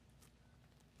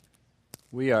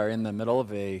We are in the middle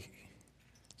of a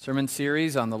sermon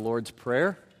series on the Lord's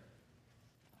Prayer.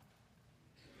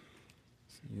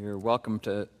 You're welcome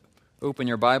to open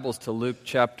your Bibles to Luke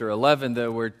chapter 11,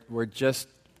 though we're just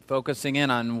focusing in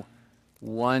on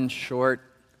one short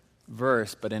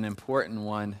verse, but an important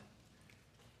one.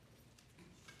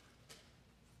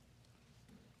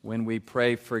 When we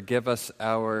pray, forgive us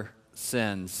our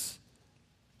sins.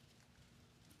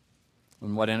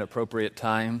 And what an appropriate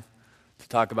time to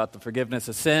talk about the forgiveness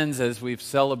of sins as we've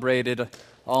celebrated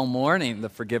all morning the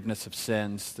forgiveness of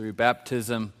sins through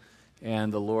baptism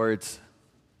and the Lord's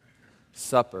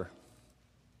Supper.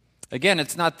 Again,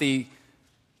 it's not the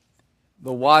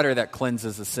water that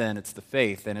cleanses the sin, it's the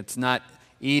faith. And it's not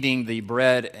eating the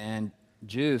bread and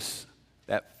juice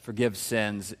that forgives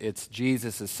sins, it's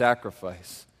Jesus'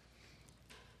 sacrifice.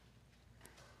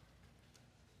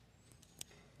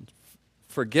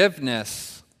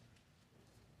 Forgiveness,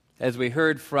 as we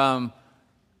heard from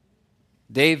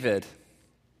David,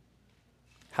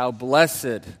 how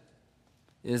blessed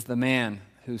is the man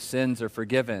whose sins are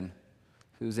forgiven,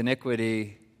 whose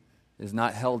iniquity is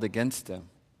not held against him.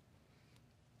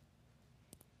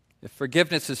 If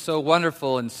forgiveness is so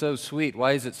wonderful and so sweet,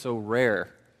 why is it so rare?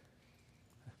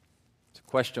 It's a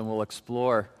question we'll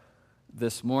explore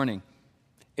this morning.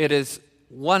 It is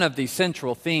one of the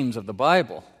central themes of the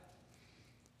Bible.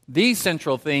 The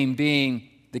central theme being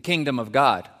the kingdom of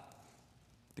God.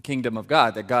 The kingdom of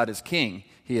God, that God is king.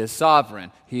 He is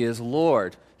sovereign. He is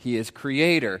Lord. He is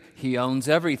creator. He owns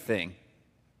everything.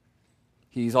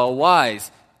 He's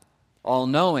all-wise,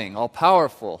 all-knowing,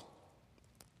 all-powerful.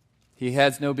 He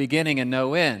has no beginning and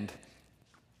no end.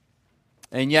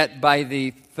 And yet, by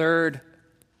the third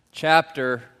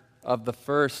chapter of the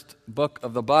first book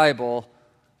of the Bible,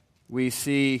 we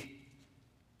see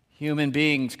human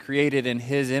beings created in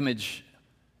His image,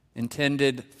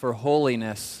 intended for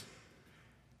holiness,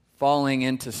 falling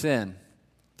into sin,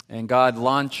 and God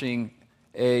launching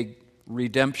a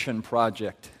redemption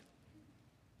project.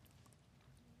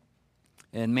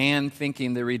 And man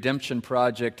thinking the redemption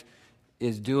project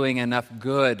is doing enough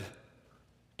good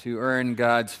to earn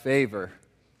God's favor.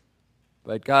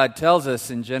 But God tells us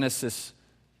in Genesis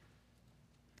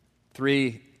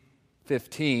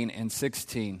 3:15 and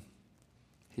 16,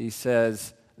 He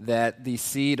says that the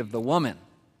seed of the woman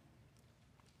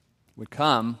would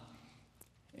come,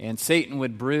 and Satan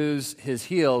would bruise his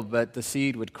heel, but the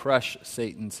seed would crush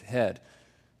Satan's head.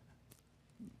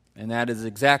 And that is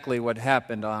exactly what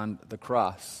happened on the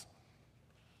cross.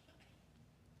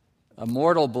 A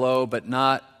mortal blow, but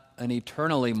not an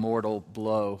eternally mortal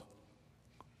blow.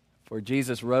 For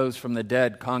Jesus rose from the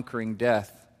dead, conquering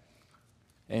death.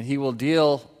 And He will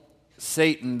deal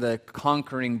Satan the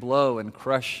conquering blow and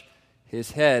crush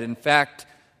his head. In fact,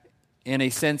 in a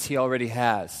sense, He already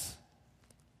has.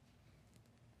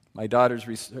 My daughters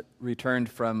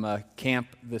returned from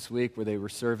camp this week where they were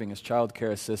serving as child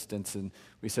care assistants, and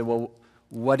we said, well,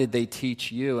 what did they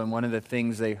teach you? And one of the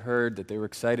things they heard that they were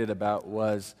excited about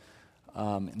was,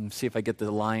 and see if I get the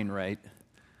line right,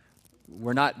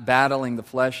 we're not battling the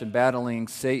flesh and battling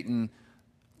Satan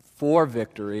for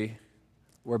victory,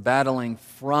 we're battling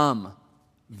from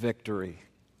victory.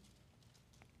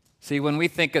 See, when we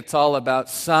think it's all about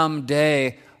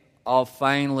someday I'll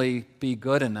finally be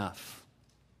good enough,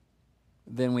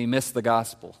 then we miss the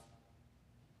gospel.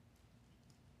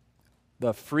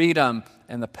 The freedom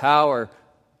and the power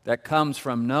that comes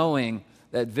from knowing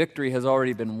that victory has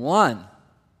already been won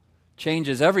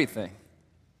changes everything.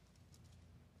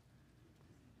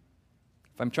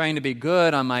 If I'm trying to be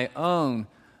good on my own,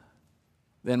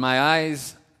 then my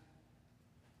eyes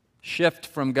shift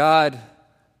from God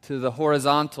to the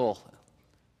horizontal,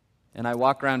 and I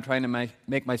walk around trying to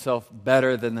make myself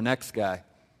better than the next guy.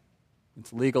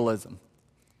 It's legalism.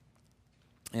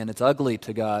 And it's ugly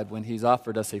to God when He's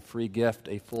offered us a free gift,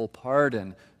 a full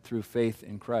pardon through faith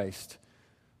in Christ,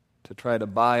 to try to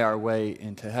buy our way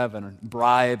into heaven and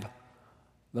bribe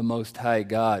the Most High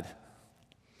God.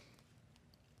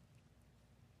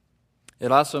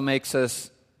 It also makes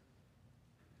us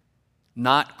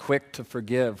not quick to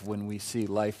forgive when we see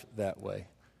life that way.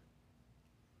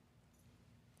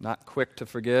 Not quick to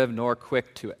forgive, nor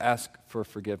quick to ask for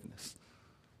forgiveness.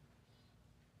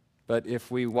 But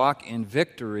if we walk in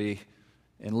victory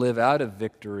and live out of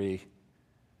victory,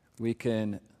 we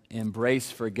can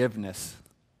embrace forgiveness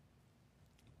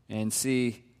and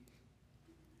see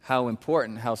how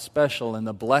important, how special, and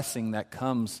the blessing that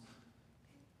comes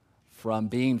from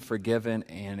being forgiven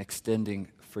and extending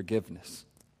forgiveness.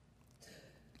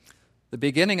 The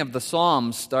beginning of the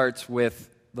Psalm starts with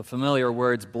the familiar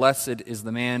words, "Blessed is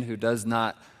the man who does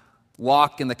not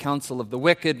walk in the counsel of the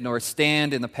wicked, nor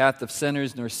stand in the path of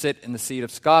sinners, nor sit in the seat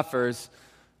of scoffers,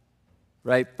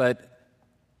 right? But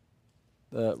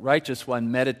the righteous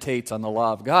one meditates on the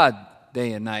law of God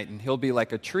day and night, and he'll be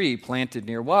like a tree planted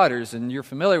near waters. And you're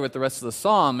familiar with the rest of the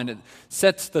psalm, and it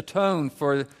sets the tone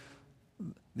for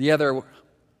the other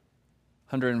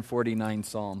 149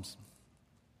 psalms.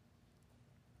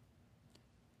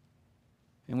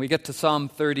 And we get to Psalm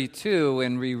 32,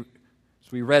 and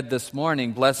as we read this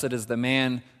morning, blessed is the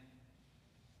man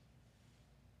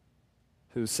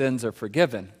whose sins are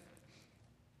forgiven.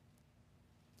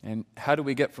 And how do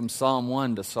we get from Psalm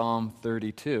 1 to Psalm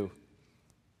 32?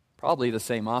 Probably the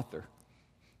same author.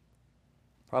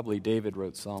 Probably David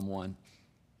wrote Psalm 1.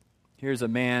 Here's a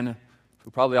man who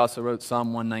probably also wrote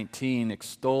Psalm 119,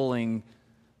 extolling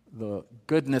the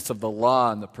goodness of the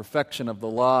law and the perfection of the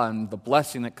law and the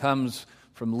blessing that comes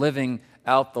from living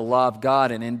out the law of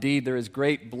God. And indeed, there is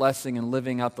great blessing in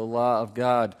living out the law of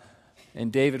God.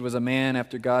 And David was a man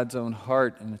after God's own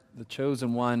heart and the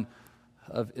chosen one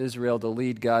of Israel to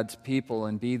lead God's people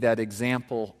and be that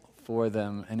example for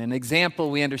them. And an example,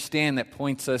 we understand, that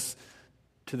points us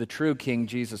to the true King,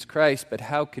 Jesus Christ. But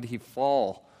how could he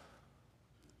fall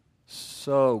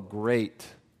so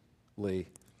greatly?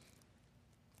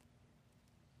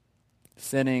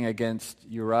 Sinning against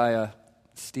Uriah,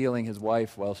 stealing his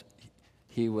wife while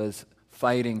he was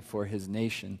fighting for his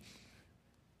nation,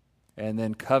 and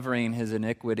then covering his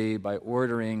iniquity by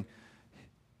ordering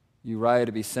Uriah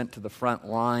to be sent to the front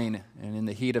line, and in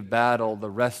the heat of battle, the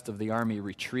rest of the army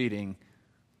retreating.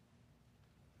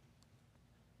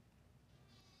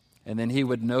 And then he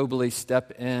would nobly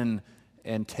step in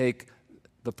and take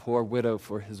the poor widow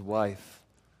for his wife.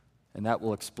 And that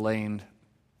will explain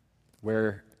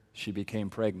where she became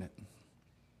pregnant.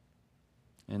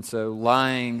 And so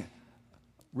lying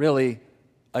really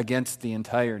against the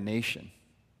entire nation.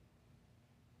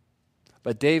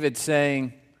 But David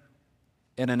saying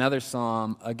in another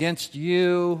psalm, against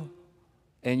you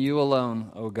and you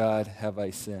alone, O God, have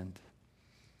I sinned.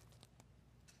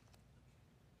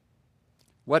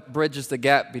 What bridges the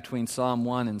gap between Psalm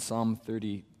 1 and Psalm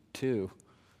 32?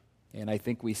 And I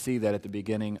think we see that at the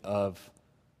beginning of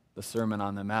the Sermon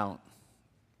on the Mount,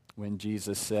 when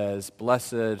Jesus says,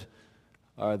 blessed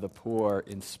are the poor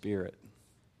in spirit.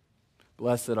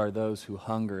 Blessed are those who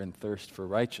hunger and thirst for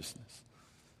righteousness.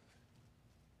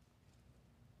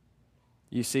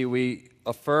 You see, we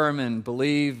affirm and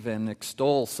believe and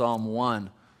extol Psalm 1,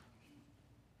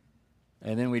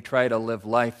 and then we try to live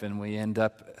life, and we end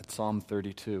up at Psalm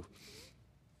 32.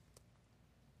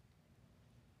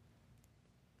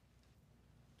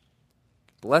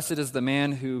 Blessed is the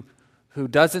man who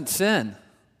doesn't sin.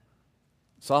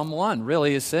 Psalm 1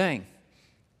 really is saying,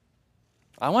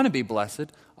 I want to be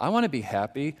blessed. I want to be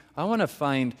happy. I want to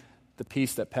find the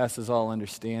peace that passes all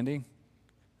understanding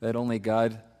that only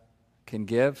God can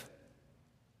give.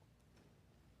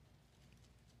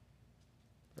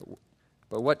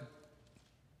 But what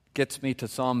gets me to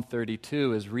Psalm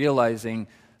 32 is realizing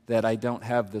that I don't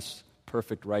have this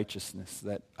perfect righteousness,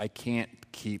 that I can't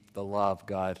keep the law of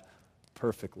God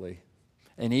perfectly.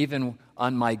 And even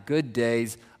on my good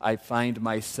days, I find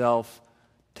myself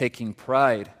taking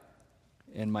pride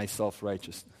in my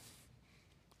self-righteousness.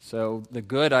 So the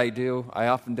good I do, I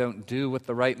often don't do with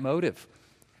the right motive.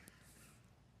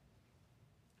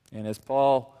 And as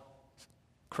Paul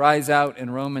cries out in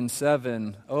Romans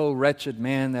 7, "O wretched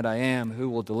man that I am, who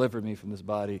will deliver me from this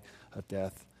body of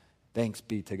death? Thanks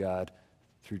be to God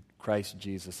through Christ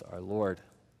Jesus our Lord,"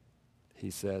 he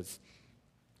says,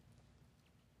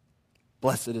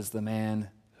 blessed is the man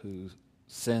whose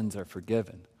sins are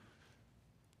forgiven,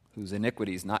 whose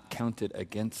iniquities not counted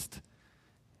against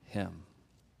him.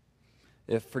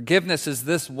 If forgiveness is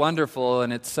this wonderful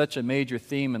and it's such a major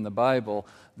theme in the Bible,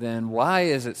 then why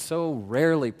is it so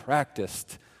rarely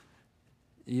practiced,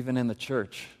 even in the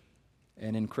church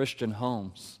and in Christian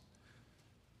homes?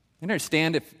 You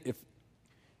understand,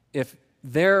 if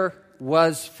there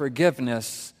was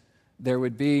forgiveness, there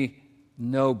would be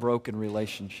no broken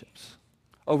relationships.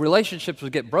 Oh, relationships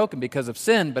would get broken because of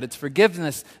sin, but it's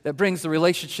forgiveness that brings the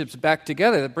relationships back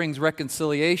together, that brings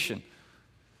reconciliation.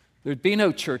 There'd be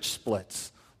no church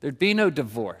splits. There'd be no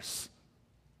divorce.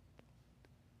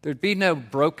 There'd be no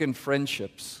broken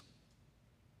friendships.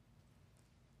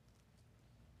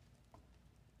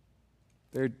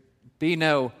 There'd be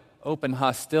no open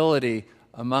hostility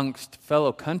amongst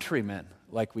fellow countrymen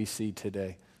like we see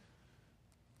today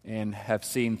and have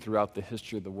seen throughout the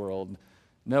history of the world.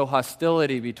 No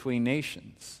hostility between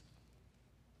nations.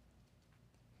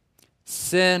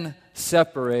 Sin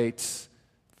separates,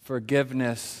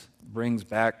 forgiveness brings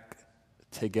back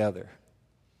together.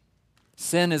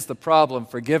 Sin is the problem,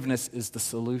 forgiveness is the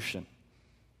solution.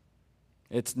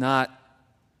 It's not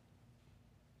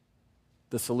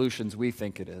the solutions we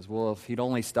think it is. Well, if he'd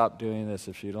only stop doing this,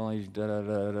 if she'd only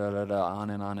da-da-da-da-da-da, on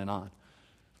and on and on.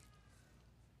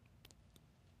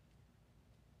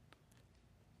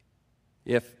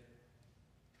 If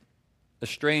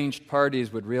estranged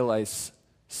parties would realize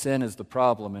sin is the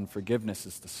problem and forgiveness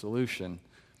is the solution,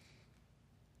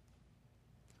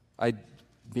 I'd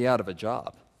be out of a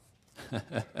job.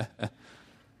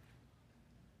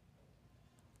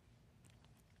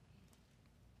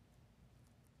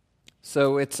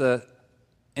 So it's an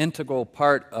integral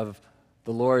part of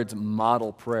the Lord's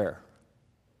model prayer.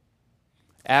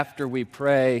 After we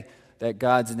pray that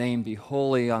God's name be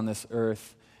holy on this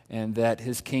earth and that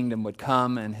His kingdom would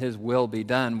come and His will be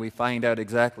done, we find out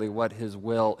exactly what His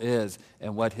will is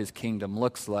and what His kingdom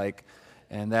looks like,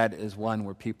 and that is one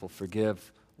where people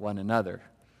forgive one another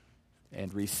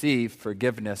and receive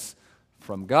forgiveness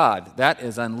from God. That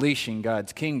is unleashing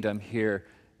God's kingdom here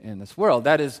in this world.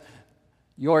 That is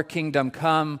your kingdom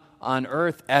come on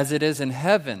earth as it is in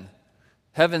heaven.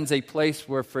 Heaven's a place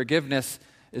where forgiveness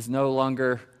is no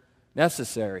longer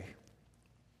necessary.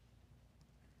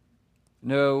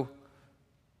 No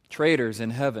traitors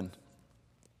in heaven.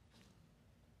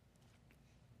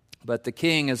 But the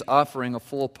King is offering a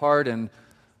full pardon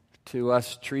to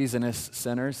us treasonous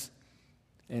sinners,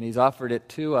 and He's offered it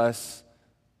to us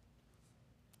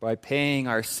by paying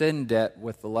our sin debt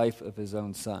with the life of His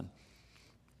own Son.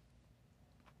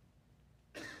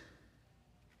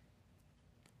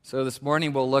 So this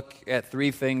morning we'll look at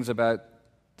 3 things about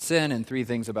sin and 3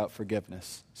 things about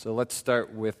forgiveness. So let's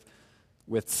start with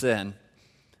sin.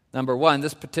 Number 1,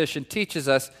 this petition teaches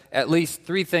us at least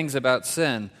 3 things about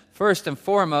sin. First and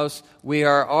foremost, we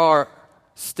are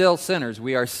still sinners.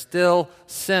 We are still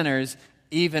sinners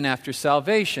even after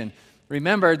salvation.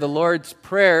 Remember, the Lord's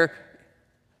Prayer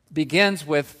begins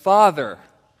with Father.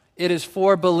 It is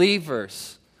for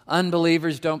believers.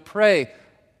 Unbelievers don't pray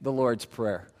the Lord's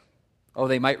Prayer. Oh,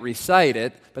 they might recite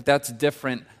it, but that's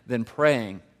different than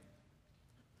praying.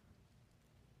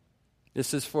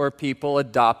 This is for people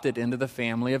adopted into the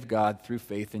family of God through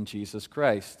faith in Jesus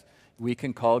Christ. We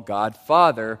can call God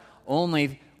Father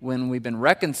only when we've been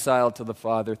reconciled to the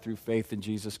Father through faith in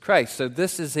Jesus Christ. So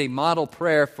this is a model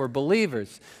prayer for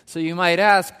believers. So you might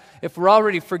ask, if we're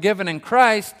already forgiven in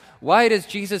Christ, why does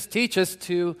Jesus teach us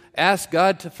to ask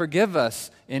God to forgive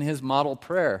us in His model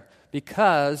prayer?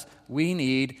 Because we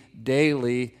need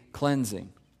daily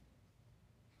cleansing.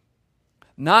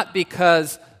 Not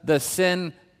because the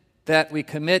sin that we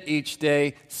commit each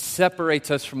day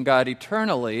separates us from God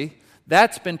eternally.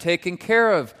 That's been taken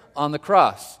care of on the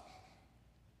cross.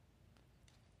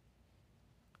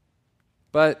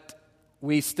 But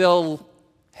we still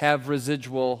have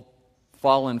residual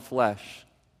fallen flesh.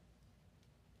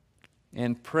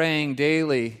 And praying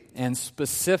daily and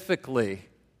specifically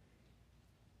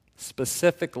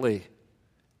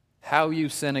how you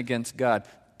sin against God.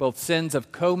 Both sins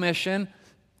of commission,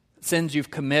 sins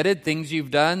you've committed, things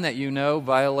you've done that you know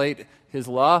violate His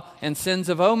law, and sins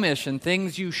of omission,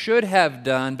 things you should have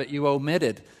done but you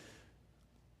omitted.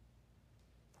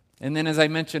 And then, as I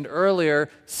mentioned earlier,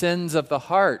 sins of the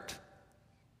heart,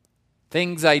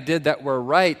 things I did that were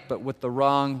right but with the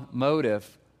wrong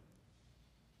motive,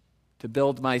 to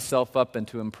build myself up and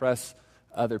to impress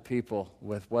other people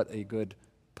with what a good,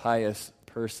 pious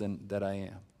person that I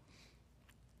am.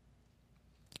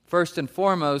 First and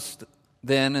foremost,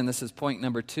 then, and this is point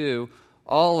number 2,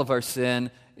 all of our sin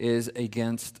is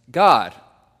against God.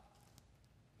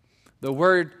 The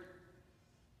word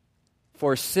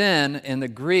for sin in the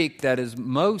Greek that is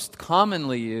most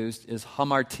commonly used is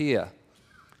hamartia,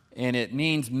 and it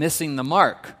means missing the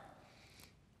mark.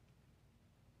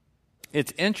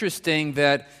 It's interesting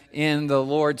that in the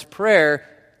Lord's Prayer,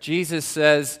 Jesus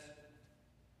says,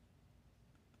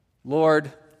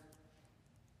 Lord,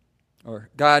 or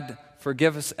God,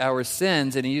 forgive us our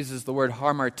sins, and He uses the word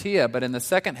hamartia, but in the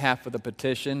second half of the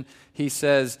petition, He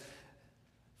says,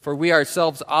 for we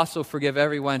ourselves also forgive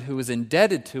everyone who is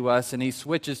indebted to us, and He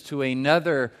switches to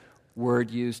another word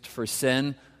used for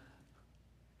sin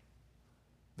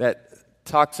that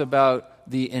talks about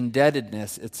the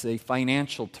indebtedness. It's a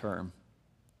financial term.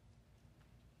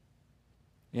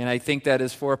 And I think that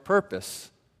is for a purpose.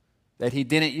 That He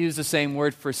didn't use the same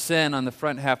word for sin on the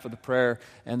front half of the prayer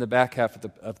and the back half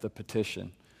of the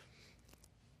petition.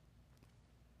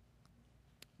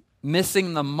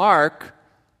 Missing the mark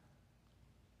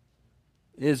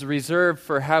is reserved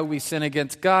for how we sin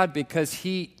against God because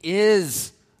He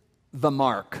is the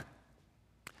mark.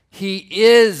 He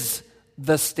is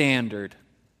the standard.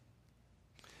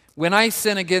 When I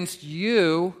sin against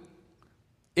you,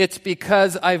 it's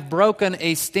because I've broken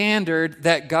a standard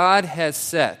that God has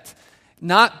set,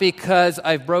 not because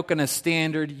I've broken a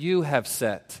standard you have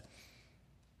set.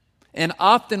 And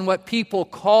often what people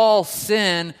call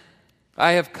sin,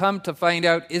 I have come to find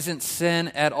out, isn't sin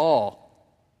at all.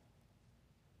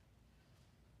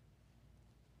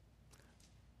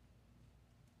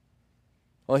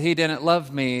 Well, he didn't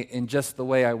love me in just the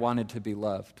way I wanted to be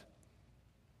loved.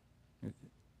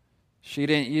 She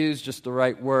didn't use just the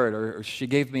right word, or she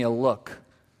gave me a look.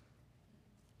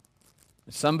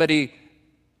 Somebody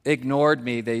ignored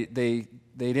me. They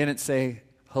didn't say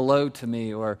hello to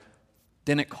me, or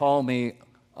didn't call me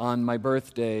on my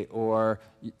birthday, or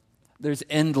there's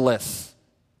endless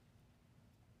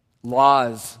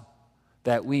laws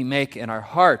that we make in our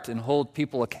heart and hold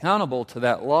people accountable to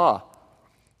that law.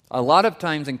 A lot of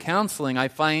times in counseling, I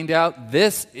find out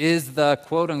this is the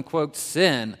quote-unquote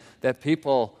sin that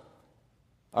people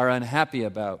are unhappy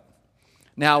about.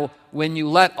 Now, when you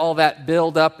let all that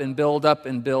build up and build up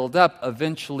and build up,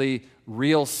 eventually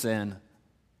real sin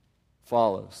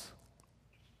follows.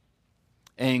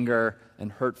 Anger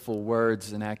and hurtful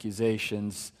words and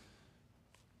accusations,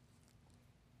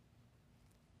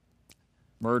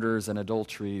 murders and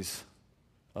adulteries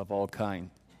of all kind.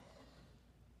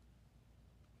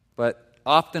 But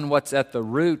often what's at the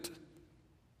root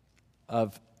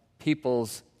of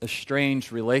people's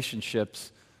estranged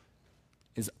relationships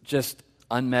is just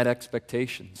unmet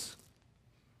expectations.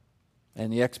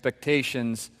 And the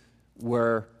expectations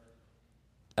were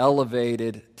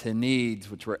elevated to needs,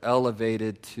 which were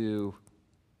elevated to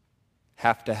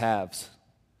have-to-haves,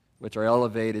 which are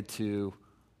elevated to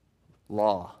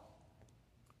law.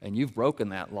 And you've broken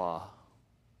that law,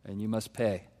 and you must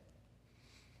pay.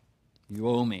 You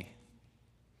owe me.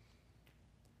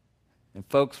 And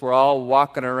folks, we're all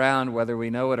walking around, whether we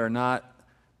know it or not,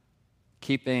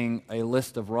 keeping a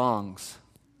list of wrongs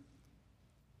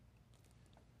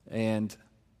and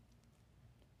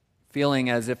feeling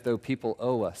as if though people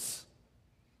owe us.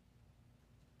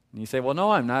 And you say, well,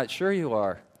 no, I'm not. Sure you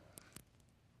are.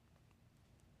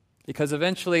 Because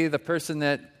eventually the person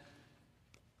that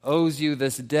owes you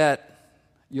this debt,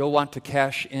 you'll want to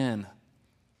cash in.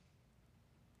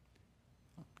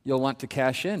 You'll want to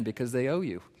cash in because they owe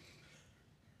you.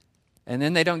 And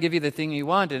then they don't give you the thing you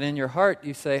want, and in your heart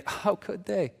you say, how could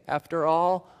they? After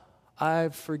all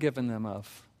I've forgiven them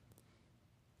of.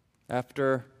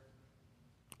 After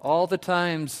all the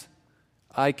times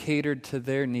I catered to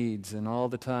their needs and all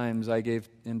the times I gave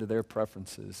into their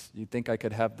preferences, you'd think I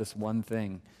could have this one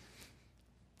thing.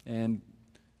 And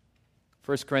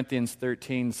 1 Corinthians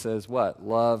 13 says what?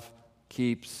 Love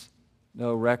keeps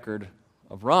no record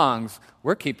of wrongs.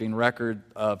 We're keeping record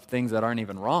of things that aren't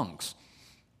even wrongs.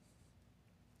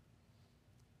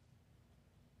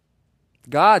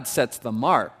 God sets the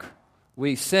mark.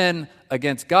 We sin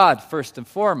against God first and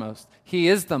foremost. He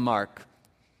is the mark.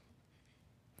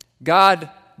 God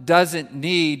doesn't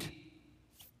need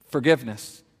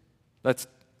forgiveness. Let's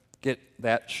get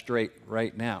that straight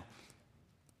right now.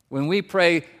 When we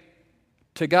pray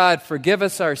to God, forgive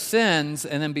us our sins,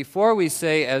 and then before we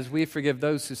say, as we forgive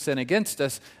those who sin against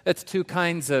us, it's two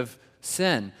kinds of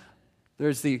sin.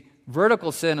 There's the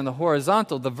vertical sin and the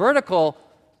horizontal. The vertical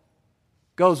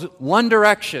goes one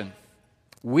direction.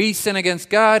 We sin against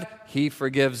God, He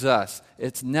forgives us.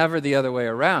 It's never the other way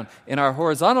around. In our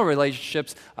horizontal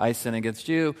relationships, I sin against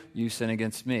you, you sin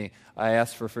against me. I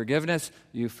ask for forgiveness,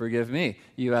 you forgive me.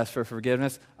 You ask for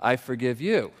forgiveness, I forgive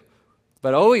you.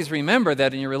 But always remember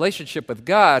that in your relationship with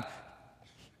God,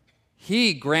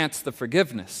 He grants the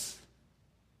forgiveness.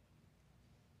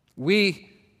 We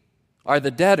are the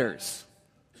debtors,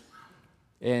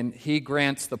 and He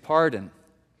grants the pardon.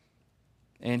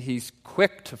 And He's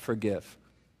quick to forgive.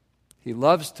 He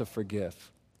loves to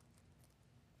forgive.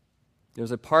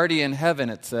 There's a party in heaven,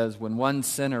 it says, when one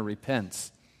sinner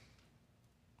repents.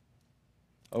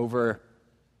 Over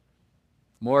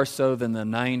more so than the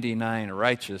 99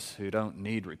 righteous who don't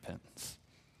need repentance.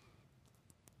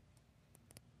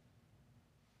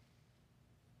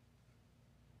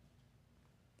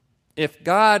 If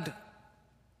God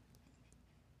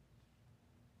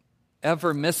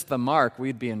ever missed the mark,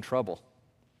 we'd be in trouble.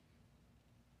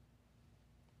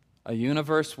 A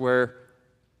universe where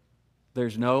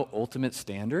there's no ultimate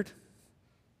standard?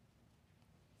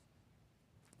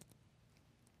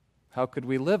 How could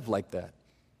we live like that?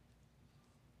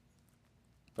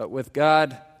 But with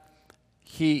God,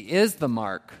 He is the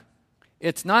mark.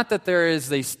 It's not that there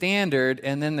is a standard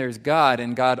and then there's God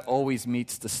and God always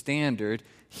meets the standard.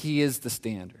 He is the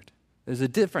standard. There's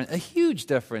a huge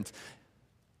difference.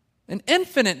 An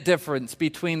infinite difference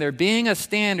between there being a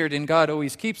standard, and God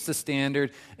always keeps the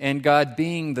standard, and God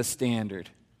being the standard.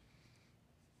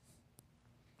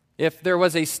 If there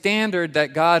was a standard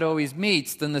that God always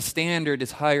meets, then the standard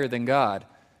is higher than God.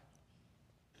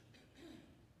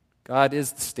 God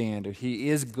is the standard. He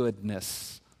is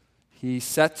goodness. He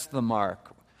sets the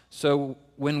mark. So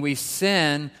when we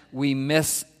sin, we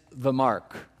miss the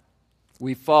mark.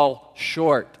 We fall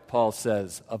short, Paul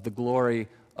says, of the glory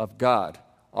of God.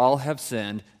 All have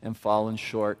sinned and fallen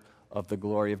short of the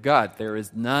glory of God. There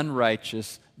is none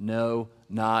righteous, no,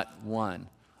 not one.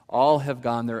 All have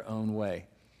gone their own way.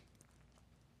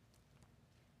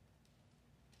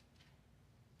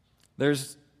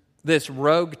 There's this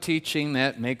rogue teaching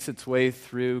that makes its way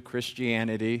through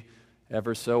Christianity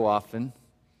ever so often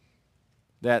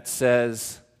that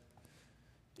says,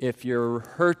 if you're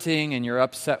hurting and you're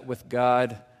upset with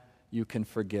God, you can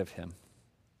forgive Him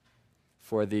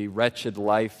for the wretched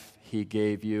life He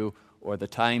gave you or the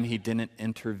time He didn't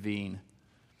intervene.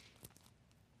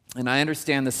 And I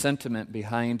understand the sentiment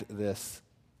behind this.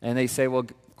 And they say, well,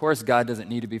 of course God doesn't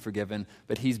need to be forgiven,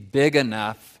 but He's big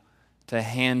enough to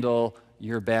handle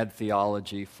your bad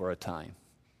theology for a time,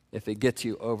 if it gets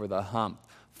you over the hump.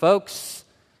 Folks,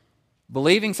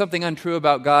 believing something untrue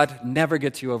about God never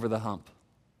gets you over the hump.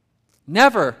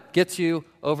 Never gets you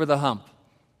over the hump.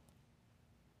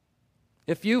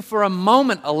 If you for a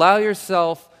moment allow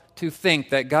yourself to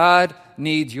think that God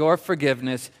needs your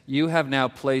forgiveness, you have now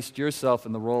placed yourself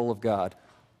in the role of God.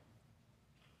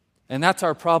 And that's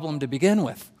our problem to begin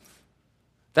with.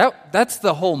 That's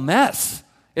the whole mess.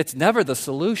 It's never the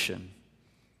solution.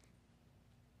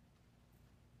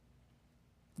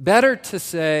 Better to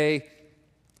say,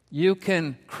 you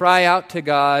can cry out to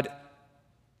God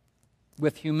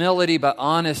with humility but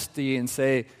honesty and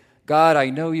say, God,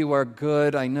 I know you are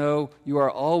good. I know you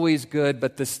are always good,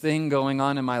 but this thing going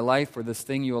on in my life or this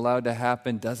thing you allowed to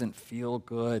happen doesn't feel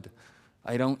good.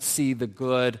 I don't see the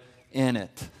good in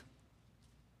it.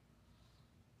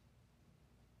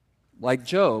 Like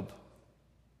Job.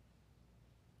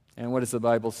 And what does the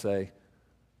Bible say?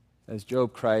 As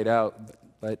Job cried out,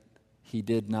 but he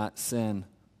did not sin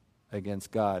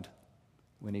against God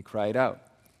when he cried out.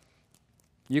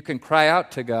 You can cry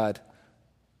out to God,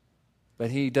 but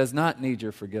He does not need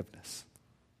your forgiveness.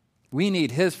 We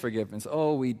need His forgiveness.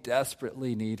 Oh, we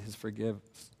desperately need His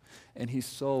forgiveness. And He's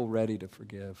so ready to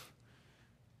forgive.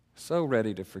 So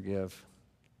ready to forgive.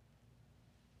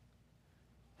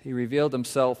 He revealed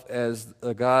Himself as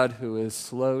a God who is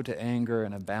slow to anger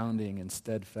and abounding in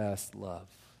steadfast love.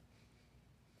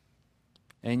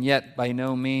 And yet, by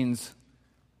no means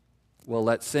will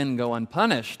let sin go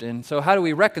unpunished. And so how do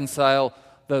we reconcile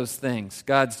those things?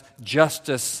 God's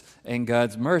justice and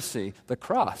God's mercy. The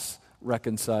cross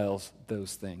reconciles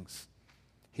those things.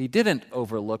 He didn't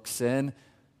overlook sin.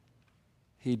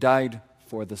 He died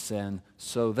for the sin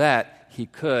so that He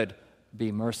could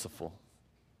be merciful.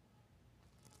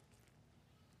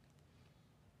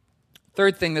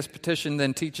 Third thing this petition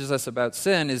then teaches us about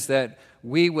sin is that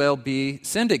we will be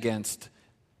sinned against.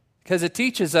 Because it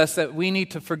teaches us that we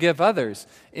need to forgive others.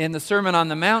 In the Sermon on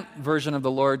the Mount version of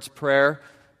the Lord's Prayer,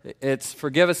 it's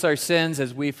forgive us our sins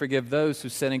as we forgive those who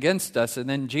sin against us. And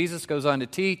then Jesus goes on to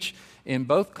teach in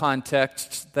both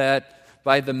contexts that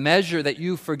by the measure that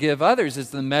you forgive others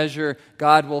is the measure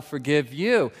God will forgive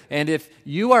you. And if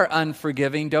you are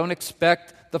unforgiving, don't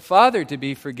expect the Father to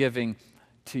be forgiving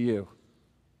to you.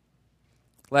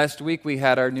 Last week we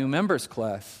had our new members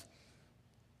class.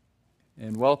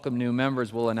 And welcome new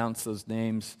members. We'll announce those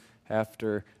names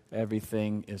after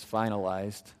everything is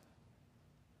finalized.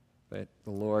 But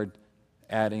the Lord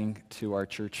adding to our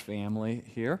church family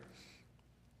here.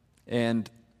 And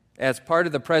as part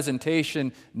of the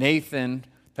presentation,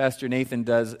 Pastor Nathan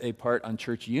does a part on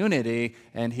church unity,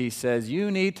 and he says,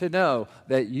 you need to know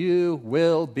that you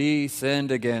will be sinned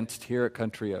against here at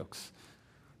Country Oaks.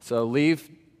 So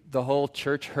leave the whole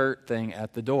church hurt thing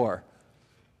at the door.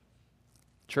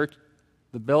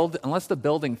 Unless the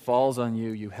building falls on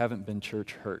you, you haven't been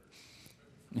church hurt.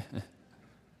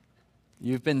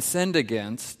 You've been sinned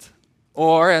against.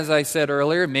 Or, as I said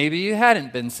earlier, maybe you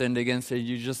hadn't been sinned against, and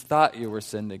you just thought you were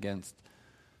sinned against.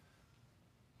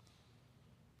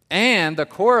 And the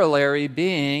corollary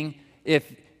being,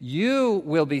 if you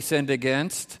will be sinned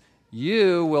against,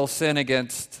 you will sin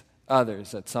against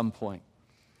others at some point.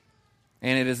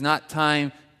 And it is not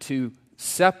time to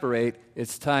separate,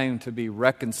 it's time to be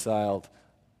reconciled.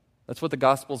 That's what the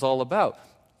gospel's all about.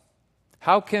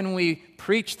 How can we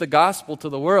preach the gospel to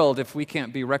the world if we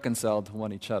can't be reconciled to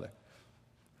one each other?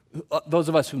 Those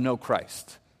of us who know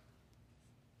Christ.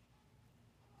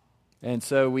 And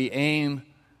so we aim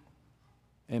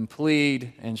and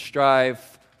plead and strive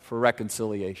for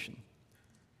reconciliation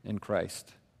in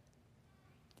Christ.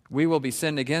 We will be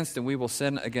sinned against, and we will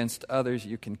sin against others.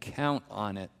 You can count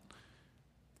on it.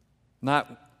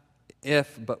 Not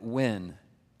if, but when.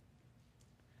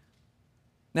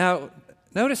 Now,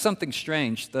 notice something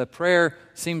strange. The prayer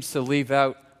seems to leave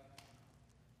out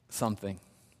something.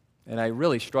 And I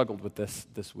really struggled with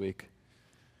this week.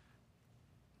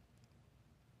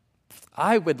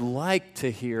 I would like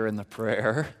to hear in the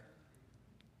prayer,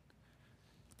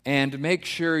 and make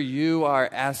sure you are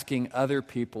asking other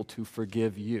people to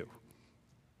forgive you.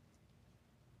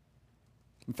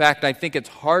 In fact, I think it's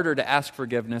harder to ask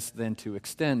forgiveness than to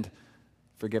extend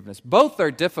forgiveness. Both are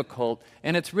difficult,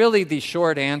 and it's really the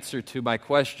short answer to my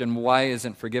question, why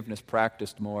isn't forgiveness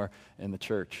practiced more in the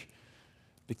church?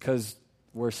 Because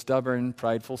we're stubborn,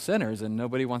 prideful sinners, and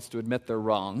nobody wants to admit they're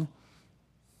wrong.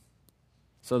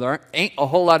 So there ain't a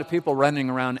whole lot of people running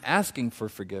around asking for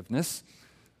forgiveness.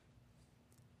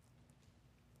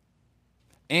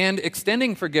 And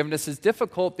extending forgiveness is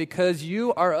difficult because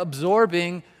you are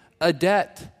absorbing a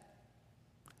debt.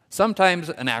 Sometimes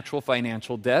an actual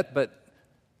financial debt, but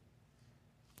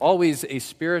always a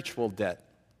spiritual debt.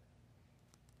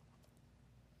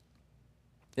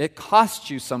 It costs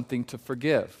you something to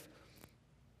forgive.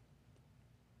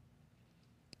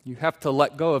 You have to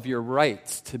let go of your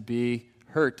rights to be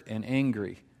hurt and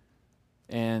angry.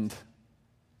 And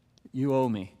you owe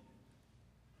me.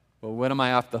 Well, when am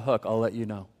I off the hook? I'll let you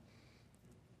know.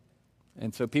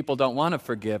 And so people don't want to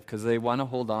forgive because they want to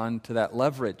hold on to that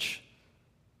leverage.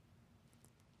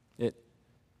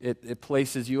 It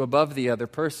places you above the other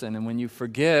person. And when you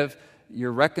forgive,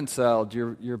 you're reconciled.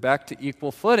 You're back to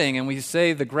equal footing. And we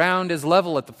say the ground is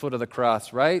level at the foot of the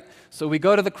cross, right? So we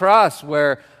go to the cross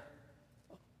where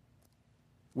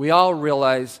we all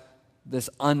realize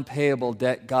this unpayable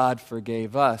debt God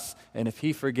forgave us. And if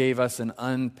He forgave us an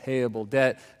unpayable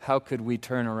debt, how could we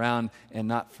turn around and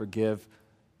not forgive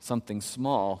something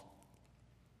small?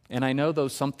 And I know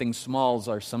those something smalls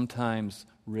are sometimes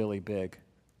really big.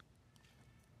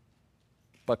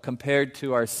 But compared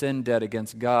to our sin debt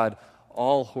against God,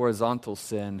 all horizontal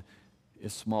sin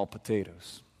is small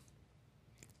potatoes.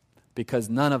 Because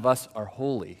none of us are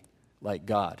holy like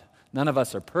God. None of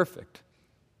us are perfect.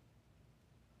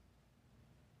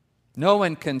 No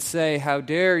one can say, how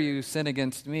dare you sin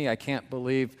against me? I can't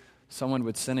believe someone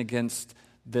would sin against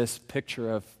this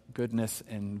picture of goodness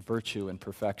and virtue and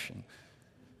perfection.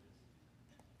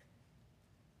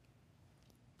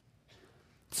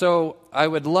 So I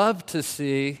would love to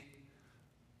see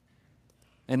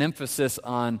an emphasis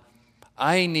on,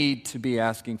 I need to be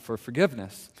asking for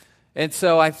forgiveness. And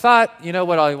so I thought,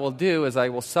 what I will do is I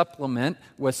will supplement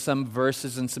with some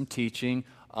verses and some teaching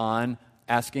on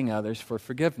asking others for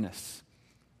forgiveness.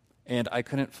 And I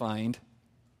couldn't find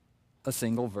a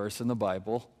single verse in the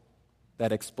Bible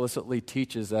that explicitly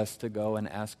teaches us to go and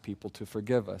ask people to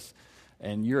forgive us.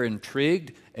 And you're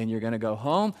intrigued, and you're going to go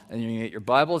home, and you're going to get your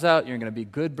Bibles out, and you're going to be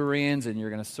good Bereans, and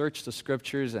you're going to search the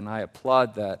Scriptures, and I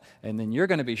applaud that. And then you're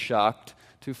going to be shocked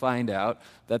to find out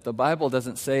that the Bible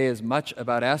doesn't say as much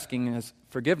about asking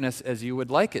forgiveness as you would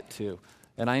like it to.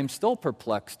 And I am still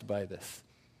perplexed by this.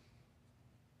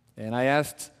 And I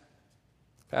asked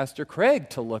Pastor Craig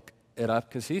to look it up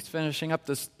because he's finishing up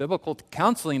this biblical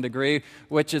counseling degree,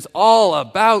 which is all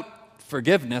about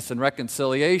forgiveness and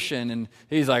reconciliation. And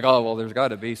he's like, oh, well, there's got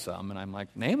to be some. And I'm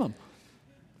like, name them.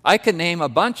 I can name a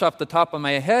bunch off the top of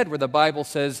my head where the Bible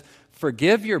says,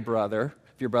 forgive your brother.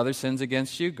 If your brother sins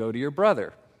against you, go to your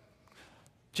brother.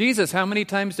 Jesus, how many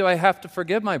times do I have to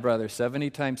forgive my brother? 70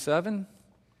 times 7?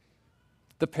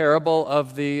 The parable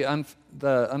of the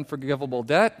unforgivable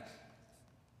debt,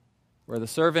 where the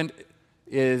servant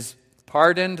is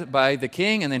pardoned by the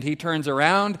king, and then he turns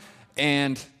around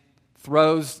and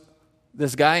throws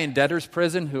this guy in debtor's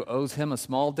prison who owes him a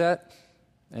small debt.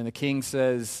 And the king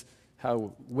says,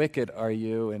 how wicked are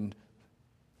you, and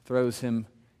throws him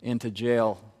into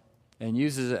jail and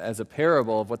uses it as a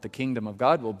parable of what the kingdom of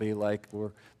God will be like, where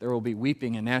there will be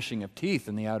weeping and gnashing of teeth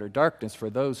in the outer darkness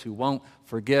for those who won't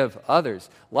forgive others.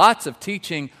 Lots of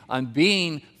teaching on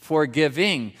being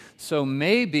forgiving. So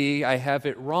maybe I have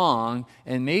it wrong,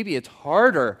 and maybe it's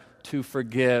harder to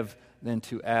forgive than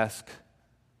to ask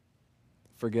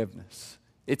forgiveness.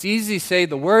 It's easy to say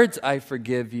the words, I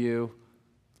forgive you.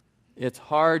 It's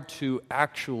hard to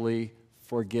actually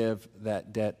forgive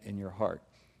that debt in your heart.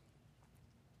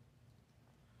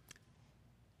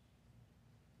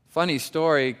 Funny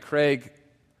story, Craig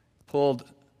pulled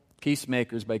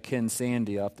Peacemakers by Ken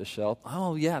Sande off the shelf.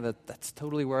 Oh yeah, that's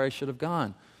totally where I should have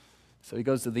gone. So he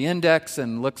goes to the index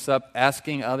and looks up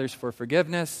asking others for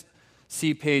forgiveness.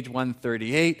 See page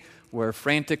 138. We're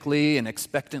frantically and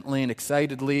expectantly and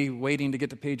excitedly waiting to get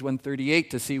to page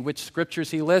 138 to see which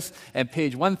scriptures he lists. And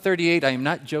page 138, I am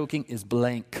not joking, is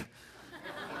blank.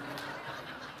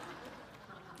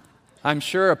 I'm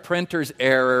sure a printer's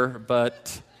error,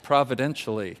 but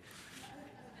providentially.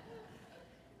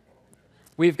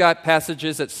 We've got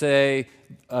passages that say,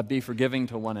 be forgiving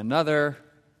to one another,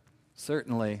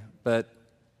 certainly, but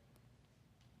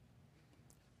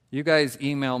you guys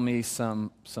email me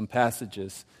some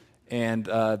passages, and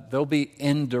they'll be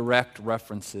indirect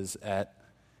references at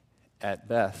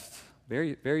best.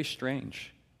 Very, very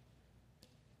strange.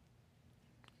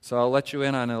 So I'll let you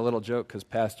in on a little joke because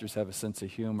pastors have a sense of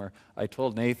humor. I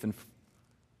told Nathan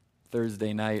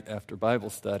Thursday night after Bible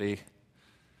study,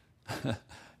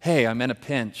 hey, I'm in a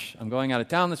pinch. I'm going out of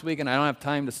town this weekend. I don't have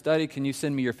time to study. Can you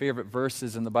send me your favorite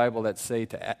verses in the Bible that say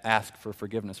to ask for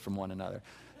forgiveness from one another?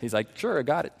 He's like, sure, I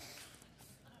got it.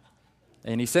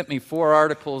 And he sent me 4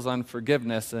 articles on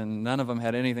forgiveness, and none of them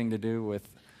had anything to do with,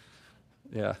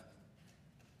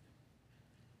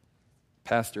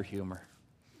 pastor humor.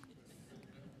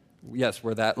 Yes,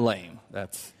 we're that lame.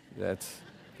 That's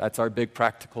our big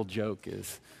practical joke,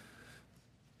 is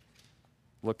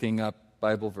looking up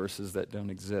Bible verses that don't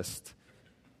exist.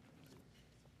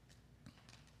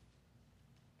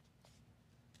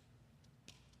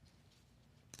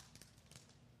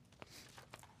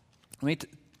 Let me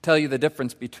tell you the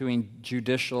difference between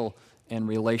judicial and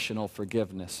relational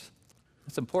forgiveness.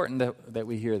 It's important that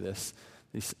we hear this.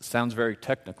 This sounds very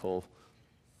technical.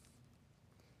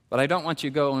 But I don't want you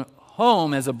going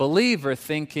home as a believer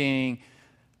thinking,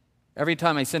 every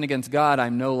time I sin against God,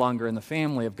 I'm no longer in the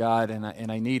family of God,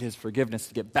 and I need His forgiveness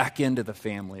to get back into the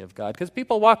family of God. Because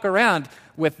people walk around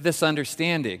with this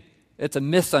understanding. It's a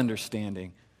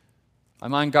misunderstanding.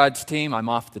 I'm on God's team, I'm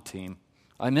off the team.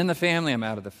 I'm in the family, I'm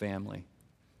out of the family.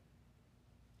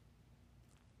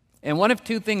 And one of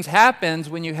two things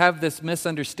happens when you have this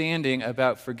misunderstanding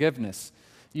about forgiveness.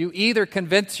 You either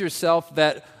convince yourself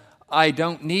that I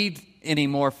don't need any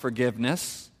more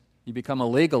forgiveness. You become a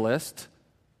legalist,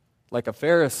 like a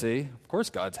Pharisee. Of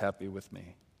course God's happy with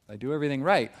me. I do everything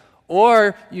right.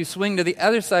 Or you swing to the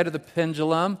other side of the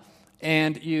pendulum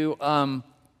and you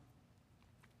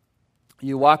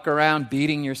walk around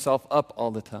beating yourself up all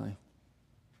the time.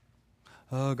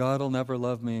 Oh, God will never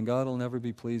love me, and God will never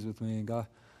be pleased with me, and God,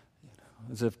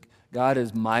 as if God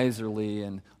is miserly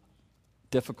and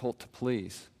difficult to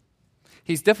please.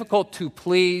 He's difficult to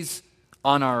please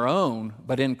on our own,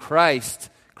 but in Christ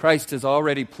has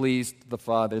already pleased the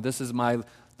Father. This is my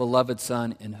beloved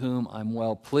Son in whom I'm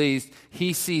well pleased.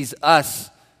 He sees us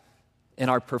in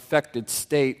our perfected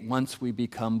state once we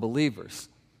become believers.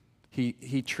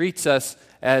 He treats us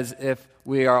as if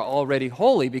we are already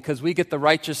holy because we get the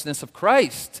righteousness of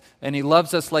Christ, and He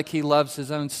loves us like He loves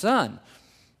His own Son.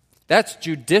 That's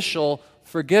judicial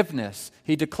forgiveness.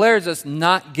 He declares us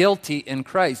not guilty in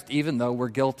Christ, even though we're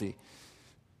guilty.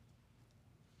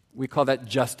 We call that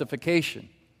justification.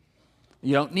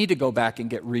 You don't need to go back and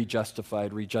get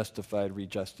rejustified.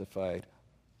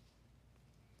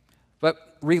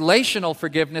 But relational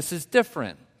forgiveness is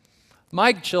different.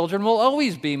 My children will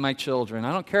always be my children.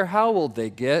 I don't care how old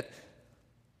they get.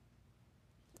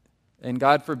 And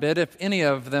God forbid if any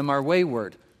of them are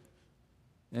wayward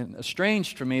and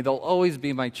estranged from me, they'll always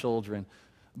be my children.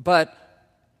 But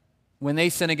when they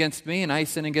sin against me and I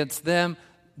sin against them,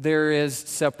 there is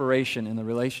separation in the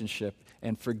relationship,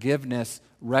 and forgiveness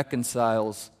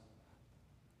reconciles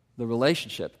the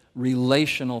relationship.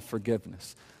 Relational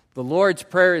forgiveness. The Lord's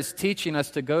Prayer is teaching us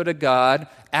to go to God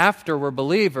after we're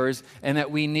believers, and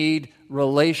that we need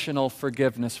relational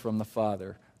forgiveness from the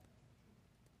Father.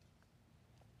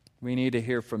 We need to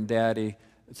hear from Daddy,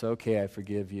 it's okay, I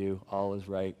forgive you, all is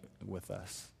right with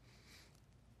us.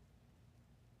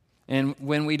 And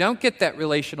when we don't get that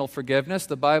relational forgiveness,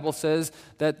 the Bible says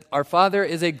that our Father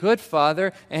is a good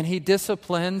Father and He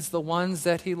disciplines the ones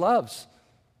that He loves.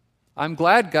 I'm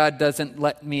glad God doesn't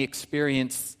let me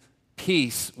experience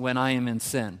peace when I am in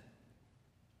sin.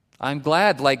 I'm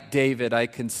glad, like David, I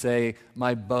can say,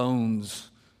 my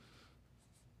bones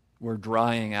were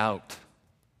drying out.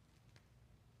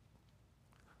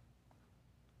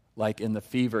 Like in the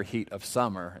fever heat of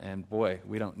summer. And boy,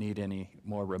 we don't need any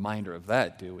more reminder of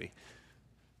that, do we?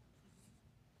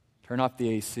 Turn off the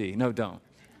AC. No, don't.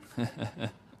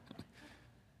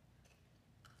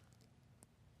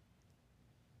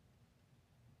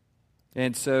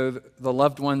 And so the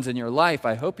loved ones in your life,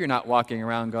 I hope you're not walking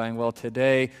around going, well,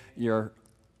 today you're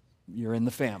in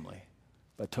the family,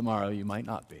 but tomorrow you might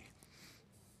not be.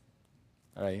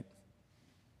 All right?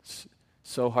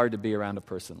 So hard to be around a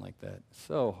person like that.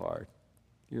 So hard.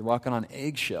 You're walking on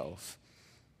eggshells.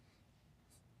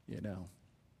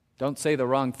 Don't say the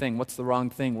wrong thing. What's the wrong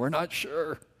thing? We're not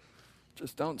sure.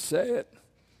 Just don't say it.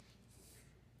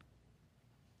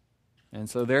 And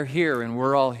so they're here, and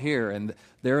we're all here, and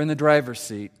they're in the driver's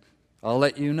seat. I'll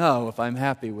let you know if I'm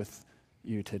happy with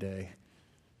you today.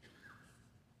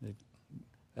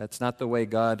 That's not the way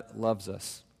God loves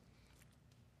us.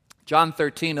 John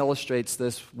 13 illustrates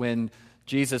this when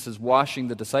Jesus is washing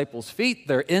the disciples' feet.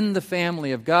 They're in the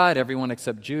family of God, everyone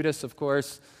except Judas, of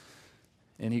course.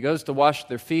 And he goes to wash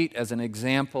their feet as an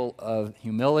example of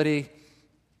humility.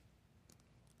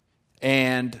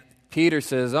 And Peter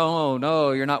says, "Oh,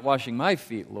 no, you're not washing my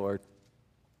feet, Lord.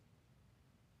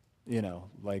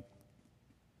 Like,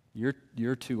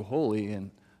 you're too holy, and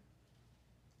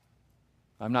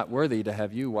I'm not worthy to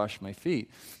have you wash my feet."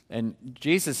 And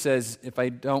Jesus says, "If I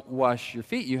don't wash your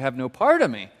feet, you have no part of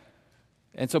me."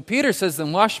 And so Peter says,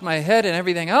 "Then wash my head and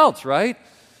everything else," right?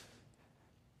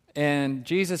 And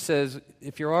Jesus says,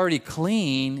 if you're already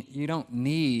clean, you don't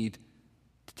need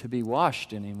to be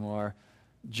washed anymore,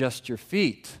 just your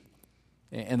feet.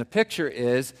 And the picture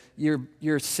is,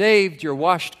 you're saved, you're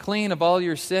washed clean of all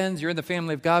your sins, you're in the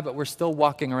family of God, but we're still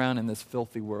walking around in this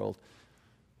filthy world.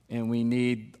 And we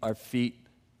need our feet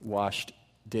washed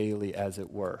daily, as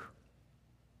it were.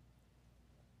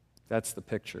 That's the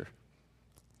picture.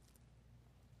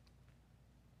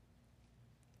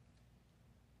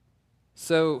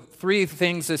 So, 3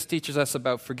 things this teaches us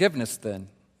about forgiveness then.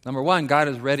 Number 1, God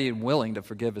is ready and willing to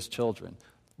forgive his children.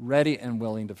 Ready and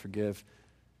willing to forgive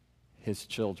his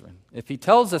children. If he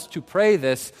tells us to pray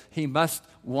this, he must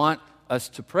want us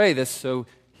to pray this so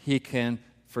he can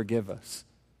forgive us.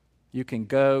 You can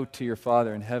go to your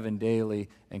Father in heaven daily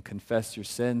and confess your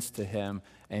sins to him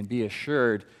and be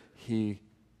assured he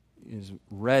is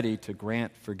ready to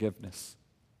grant forgiveness.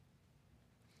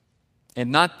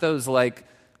 And not those like,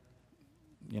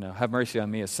 have mercy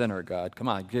on me, a sinner, God. Come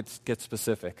on, get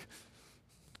specific.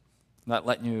 I'm not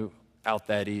letting you out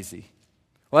that easy.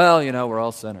 Well, we're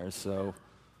all sinners, so.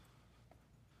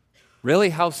 Really?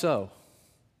 How so?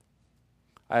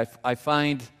 I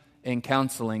find in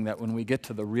counseling that when we get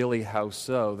to the really how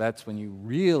so, that's when you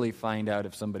really find out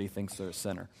if somebody thinks they're a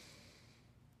sinner.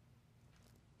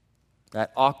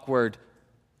 That awkward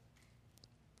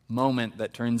moment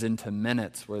that turns into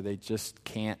minutes where they just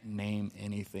can't name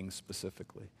anything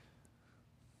specifically.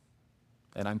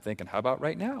 And I'm thinking, how about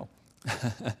right now?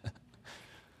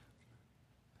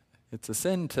 It's a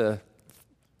sin to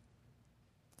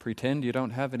pretend you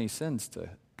don't have any sins to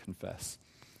confess.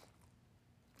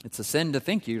 It's a sin to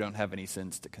think you don't have any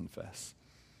sins to confess.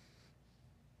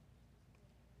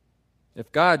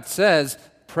 If God says,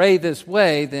 pray this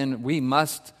way, then we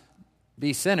must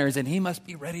be sinners, and he must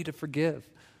be ready to forgive.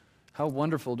 How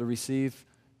wonderful to receive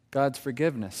God's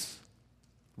forgiveness.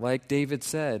 Like David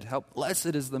said, how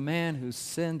blessed is the man whose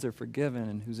sins are forgiven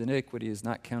and whose iniquity is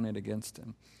not counted against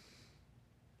him.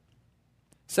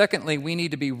 Secondly, we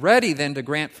need to be ready then to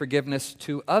grant forgiveness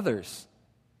to others.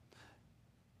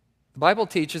 The Bible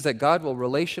teaches that God will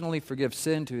relationally forgive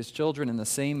sin to his children in the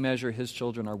same measure his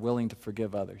children are willing to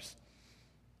forgive others.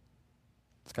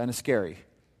 It's kind of scary,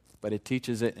 but it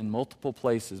teaches it in multiple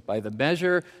places. By the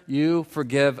measure you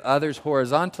forgive others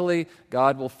horizontally,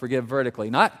 God will forgive vertically.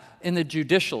 Not in the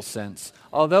judicial sense.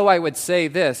 Although I would say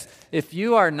this, if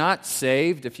you are not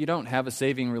saved, if you don't have a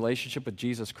saving relationship with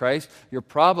Jesus Christ, you're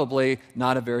probably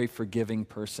not a very forgiving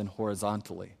person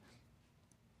horizontally.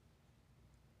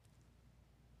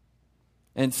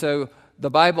 And so the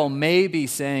Bible may be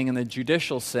saying in the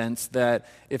judicial sense that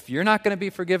if you're not going to be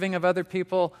forgiving of other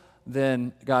people,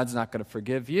 then God's not going to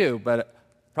forgive you, but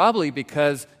probably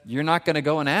because you're not going to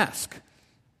go and ask.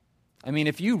 I mean,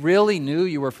 if you really knew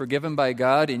you were forgiven by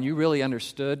God and you really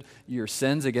understood your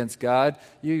sins against God,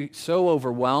 you're so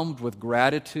overwhelmed with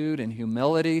gratitude and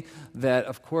humility that,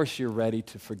 of course, you're ready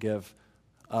to forgive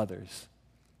others.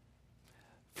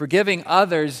 Forgiving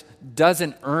others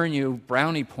doesn't earn you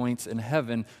brownie points in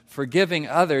heaven. Forgiving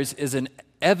others is an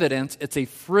evidence, it's a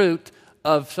fruit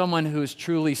of someone who is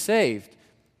truly saved.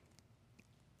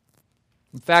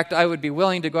 In fact, I would be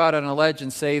willing to go out on a ledge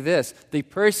and say this: the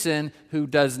person who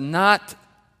does not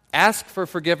ask for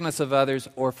forgiveness of others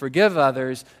or forgive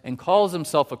others and calls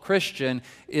himself a Christian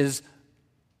is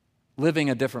living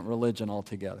a different religion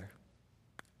altogether.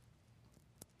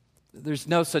 There's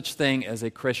no such thing as a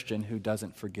Christian who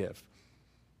doesn't forgive.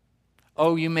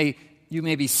 Oh, you may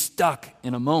be stuck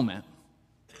in a moment,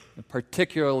 a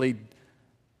particularly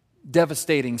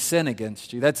devastating sin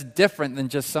against you. That's different than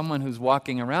just someone who's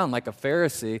walking around like a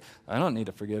Pharisee. I don't need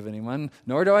to forgive anyone,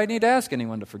 nor do I need to ask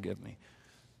anyone to forgive me.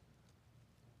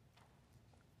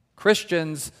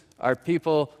 Christians are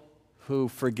people who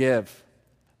forgive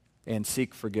and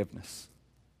seek forgiveness.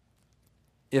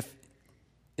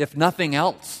 If nothing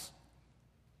else,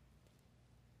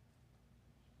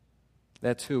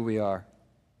 that's who we are.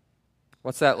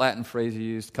 What's that Latin phrase you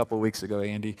used a couple of weeks ago,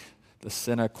 Andy? The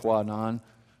sine qua non.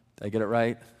 Did I get it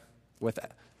right?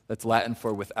 That's Latin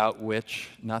for without which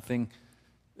nothing.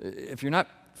 If you're not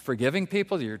forgiving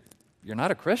people, you're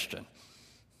not a Christian.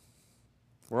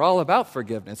 We're all about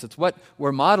forgiveness. It's what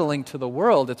we're modeling to the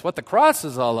world. It's what the cross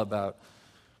is all about.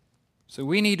 So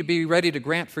we need to be ready to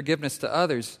grant forgiveness to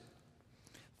others.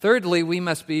 Thirdly, we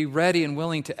must be ready and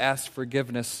willing to ask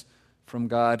forgiveness from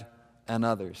God and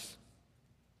others.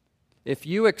 If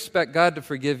you expect God to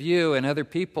forgive you and other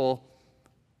people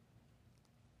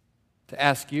to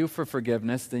ask you for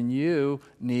forgiveness, then you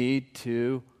need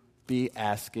to be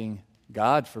asking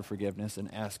God for forgiveness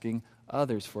and asking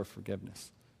others for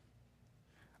forgiveness.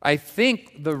 I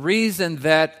think the reason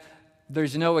that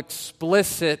there's no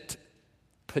explicit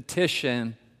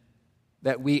petition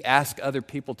that we ask other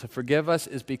people to forgive us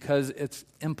is because it's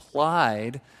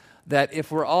implied that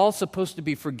if we're all supposed to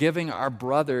be forgiving our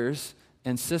brothers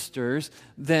and sisters,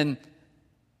 then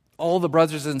all the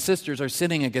brothers and sisters are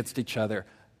sinning against each other,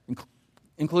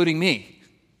 including me.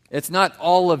 It's not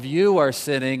all of you are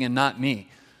sinning and not me.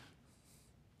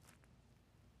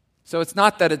 So it's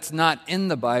not that it's not in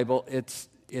the Bible, it's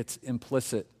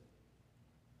implicit.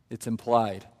 It's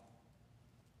implied.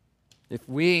 If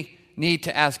we need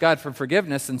to ask God for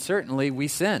forgiveness, then certainly we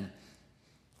sin.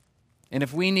 And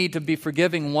if we need to be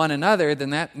forgiving one another, then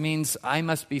that means I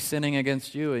must be sinning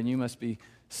against you and you must be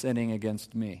sinning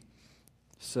against me.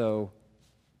 So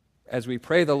as we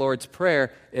pray the Lord's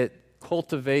Prayer, it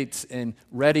cultivates and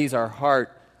readies our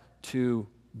heart to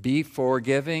be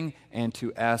forgiving and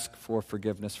to ask for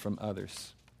forgiveness from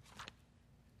others.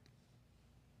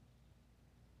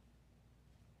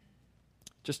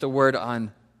 Just a word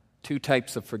on two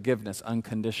types of forgiveness,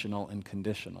 unconditional and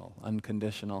conditional.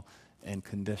 Unconditional and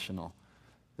conditional.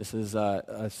 This is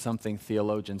something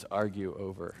theologians argue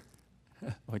over,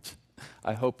 which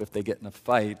I hope if they get in a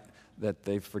fight that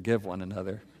they forgive one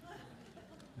another,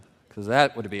 because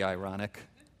that would be ironic.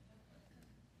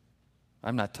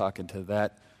 I'm not talking to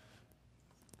that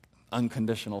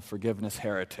unconditional forgiveness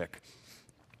heretic.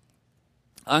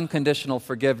 Unconditional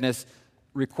forgiveness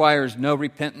requires no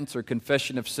repentance or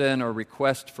confession of sin or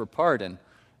request for pardon.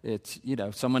 It's,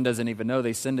 someone doesn't even know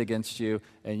they sinned against you,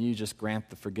 and you just grant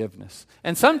the forgiveness.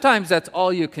 And sometimes that's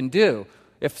all you can do.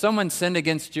 If someone sinned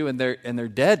against you and they're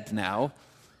dead now,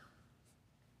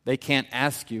 they can't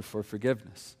ask you for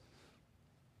forgiveness.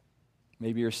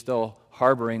 Maybe you're still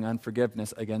harboring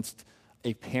unforgiveness against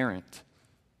a parent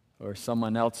or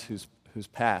someone else who's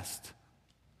passed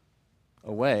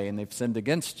away, and they've sinned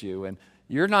against you, and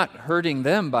you're not hurting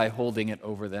them by holding it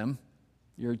over them.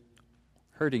 You're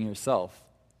hurting yourself.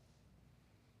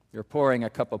 You're pouring a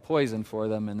cup of poison for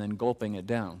them and then gulping it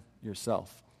down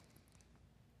yourself.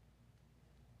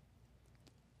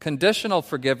 Conditional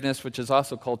forgiveness, which is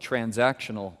also called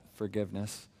transactional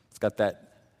forgiveness, it's got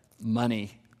that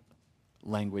money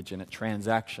language in it,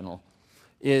 transactional,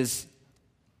 is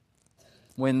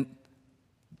when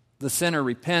the sinner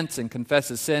repents and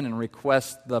confesses sin and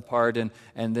requests the pardon,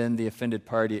 and then the offended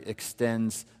party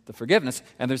extends the forgiveness.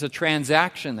 And there's a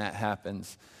transaction that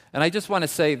happens. And I just want to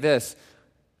say this.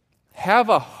 Have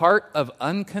a heart of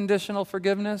unconditional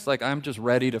forgiveness, like I'm just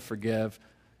ready to forgive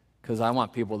because I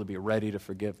want people to be ready to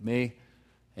forgive me.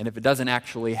 And if it doesn't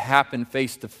actually happen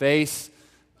face to face,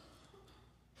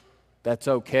 that's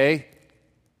okay.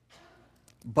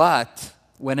 But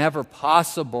whenever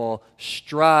possible,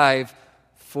 strive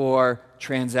for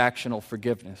transactional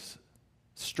forgiveness.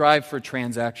 Strive for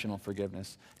transactional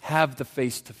forgiveness. Have the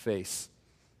face-to-face.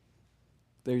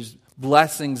 There's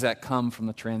blessings that come from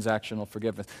the transactional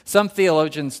forgiveness. Some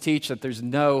theologians teach that there's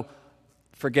no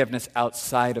forgiveness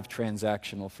outside of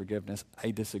transactional forgiveness. I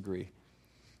disagree.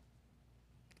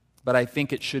 But I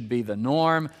think it should be the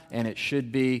norm, and it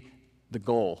should be the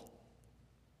goal.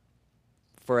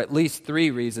 For at least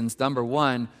three reasons. Number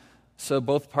one, so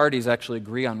both parties actually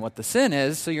agree on what the sin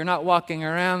is, so you're not walking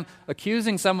around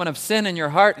accusing someone of sin in your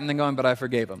heart and then going, but I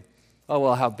forgave him. Oh,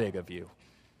 well, how big of you?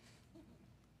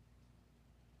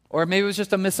 Or maybe it was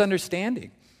just a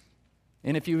misunderstanding.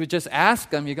 And if you would just ask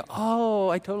them, you go, oh,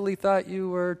 I totally thought you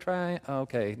were trying.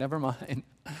 Okay, never mind.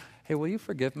 Hey, will you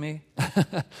forgive me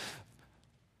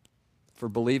for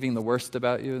believing the worst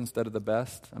about you instead of the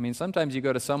best? I mean, sometimes you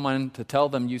go to someone to tell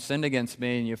them you sinned against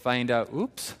me and you find out,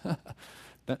 oops,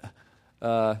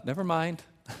 never mind.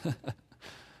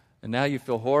 And now you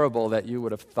feel horrible that you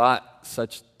would have thought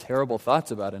such terrible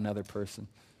thoughts about another person.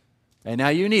 And now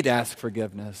you need to ask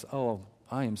forgiveness. Oh,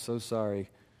 I am so sorry.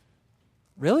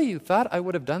 Really? You thought I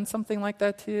would have done something like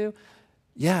that to you?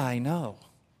 Yeah, I know.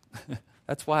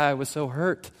 That's why I was so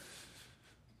hurt.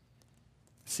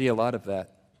 See a lot of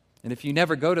that. And if you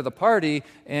never go to the party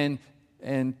and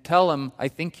tell them, I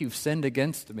think you've sinned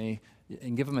against me,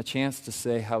 and give them a chance to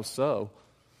say, how so?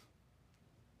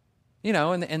 You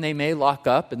know, and they may lock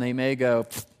up and they may go,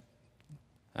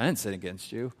 I didn't sin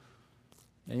against you.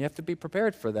 And you have to be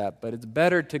prepared for that. But it's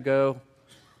better to go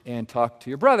and talk to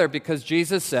your brother, because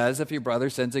Jesus says if your brother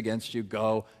sins against you,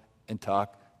 go and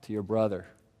talk to your brother.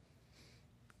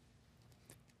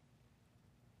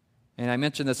 And I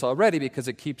mentioned this already because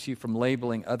it keeps you from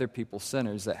labeling other people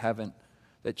sinners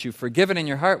that you've forgiven in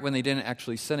your heart when they didn't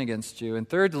actually sin against you. And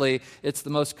thirdly, it's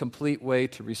the most complete way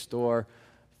to restore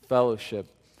fellowship.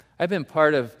 I've been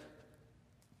part of,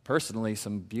 personally,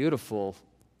 some beautiful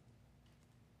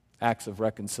acts of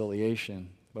reconciliation,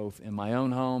 both in my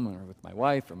own home or with my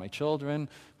wife or my children,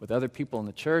 with other people in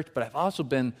the church, but I've also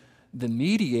been the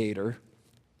mediator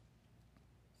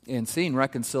in seeing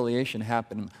reconciliation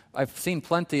happen. I've seen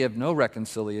plenty of no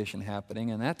reconciliation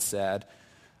happening, and that's sad,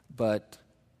 but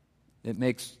it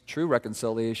makes true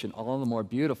reconciliation all the more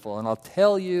beautiful. And I'll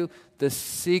tell you the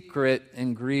secret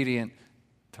ingredient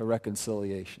to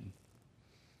reconciliation.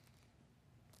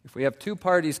 If we have two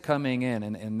parties coming in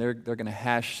and they're going to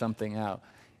hash something out,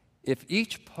 if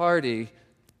each party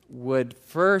would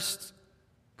first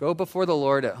go before the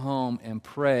Lord at home and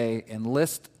pray and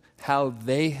list how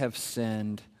they have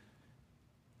sinned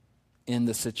in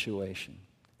the situation,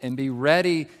 and be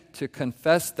ready to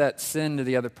confess that sin to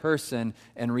the other person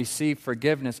and receive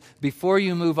forgiveness before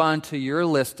you move on to your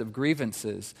list of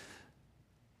grievances.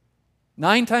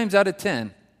 9 times out of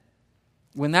 10,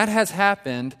 when that has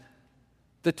happened,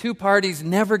 the two parties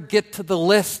never get to the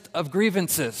list of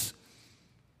grievances.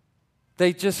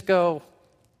 They just go,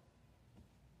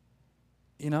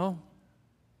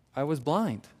 I was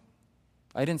blind.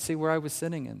 I didn't see where I was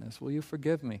sinning in this. Will you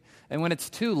forgive me? And when it's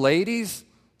two ladies,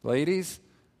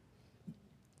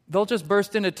 they'll just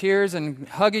burst into tears and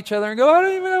hug each other and go, I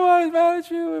don't even know why I was mad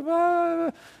at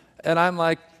you. And I'm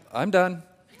like, I'm done.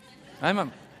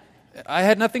 I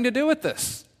had nothing to do with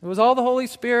this. It was all the Holy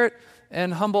Spirit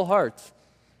and humble hearts.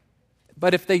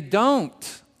 But if they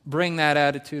don't bring that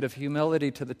attitude of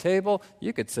humility to the table,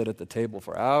 you could sit at the table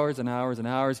for hours and hours and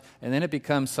hours, and then it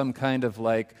becomes some kind of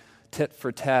like tit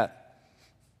for tat.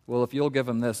 Well, if you'll give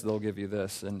them this, they'll give you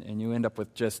this. And you end up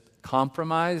with just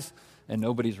compromise, and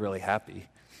nobody's really happy.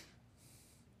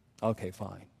 Okay,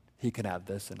 fine. He can have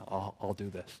this, and I'll do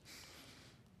this.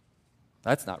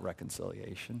 That's not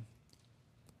reconciliation.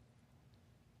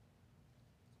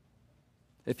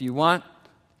 If you want,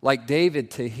 like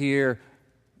David, to hear,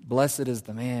 blessed is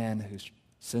the man whose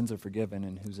sins are forgiven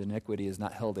and whose iniquity is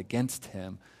not held against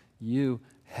him, you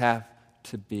have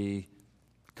to be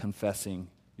confessing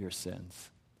your sins.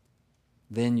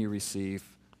 Then you receive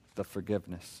the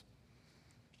forgiveness.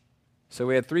 So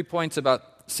we had 3 points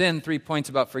about sin, 3 points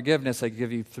about forgiveness. I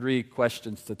give you 3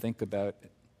 questions to think about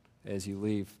as you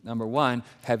leave. Number 1,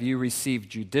 have you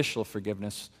received judicial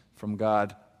forgiveness from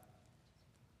God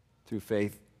through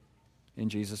faith in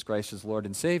Jesus Christ as Lord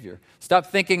and Savior? Stop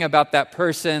thinking about that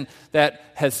person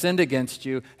that has sinned against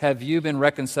you. Have you been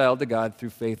reconciled to God through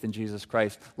faith in Jesus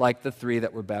Christ, like the 3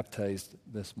 that were baptized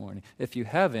this morning? If you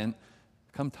haven't,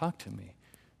 come talk to me.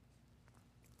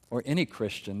 Or any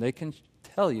Christian. They can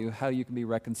tell you how you can be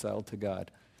reconciled to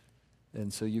God.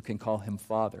 And so you can call him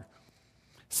Father.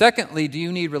 Secondly, do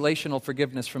you need relational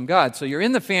forgiveness from God? So you're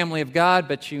in the family of God,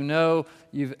 but you know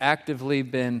you've actively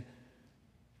been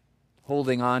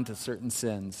holding on to certain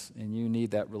sins, and you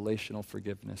need that relational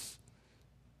forgiveness.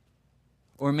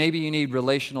 Or maybe you need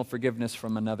relational forgiveness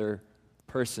from another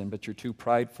person, but you're too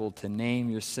prideful to name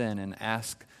your sin and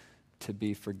ask to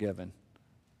be forgiven.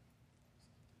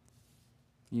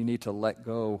 You need to let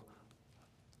go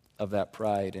of that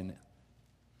pride and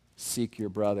seek your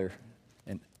brother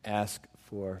and ask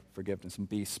for forgiveness and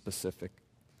be specific.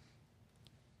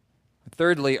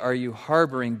 Thirdly, are you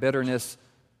harboring bitterness,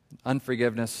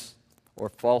 unforgiveness, or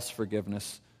false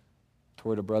forgiveness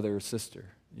toward a brother or sister?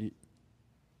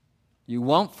 You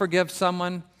won't forgive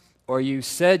someone, or you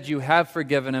said you have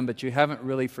forgiven them, but you haven't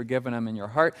really forgiven them in your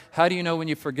heart. How do you know when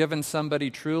you've forgiven somebody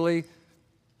truly?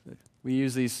 We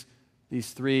use these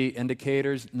 3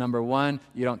 indicators. Number 1,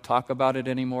 you don't talk about it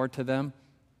anymore to them.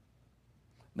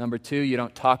 Number 2, you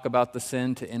don't talk about the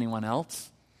sin to anyone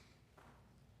else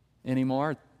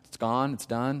anymore. It's gone, it's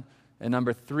done. And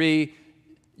number 3,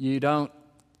 you don't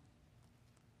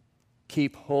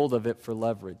keep hold of it for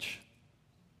leverage.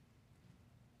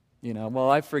 Well,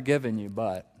 I've forgiven you,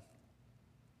 but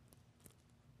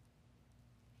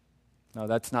No,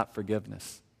 that's not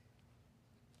forgiveness.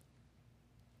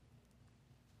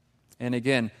 And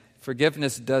again,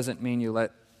 forgiveness doesn't mean you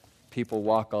let people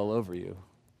walk all over you.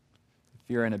 If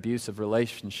you're in an abusive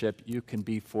relationship, you can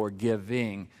be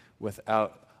forgiving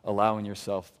without allowing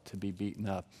yourself to be beaten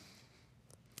up.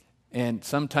 And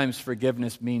sometimes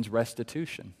forgiveness means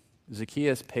restitution.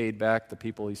 Zacchaeus paid back the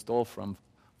people he stole from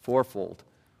fourfold.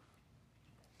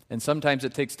 And sometimes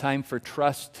it takes time for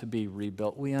trust to be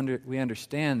rebuilt. We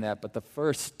understand that, but the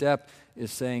first step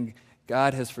is saying,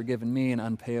 God has forgiven me an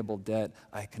unpayable debt.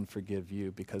 I can forgive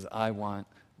you because I want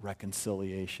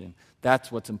reconciliation.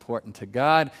 That's what's important to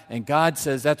God. And God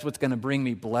says that's what's going to bring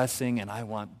me blessing, and I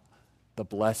want the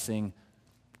blessing.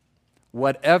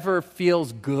 Whatever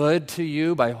feels good to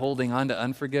you by holding on to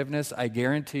unforgiveness, I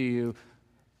guarantee you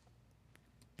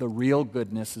the real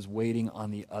goodness is waiting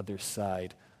on the other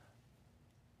side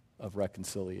of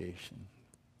reconciliation.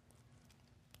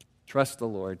 Trust the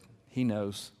Lord. He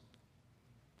knows.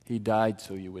 He died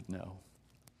so you would know.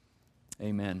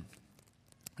 Amen.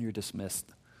 You're dismissed.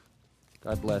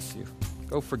 God bless you.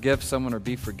 Go forgive someone or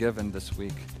be forgiven this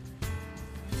week.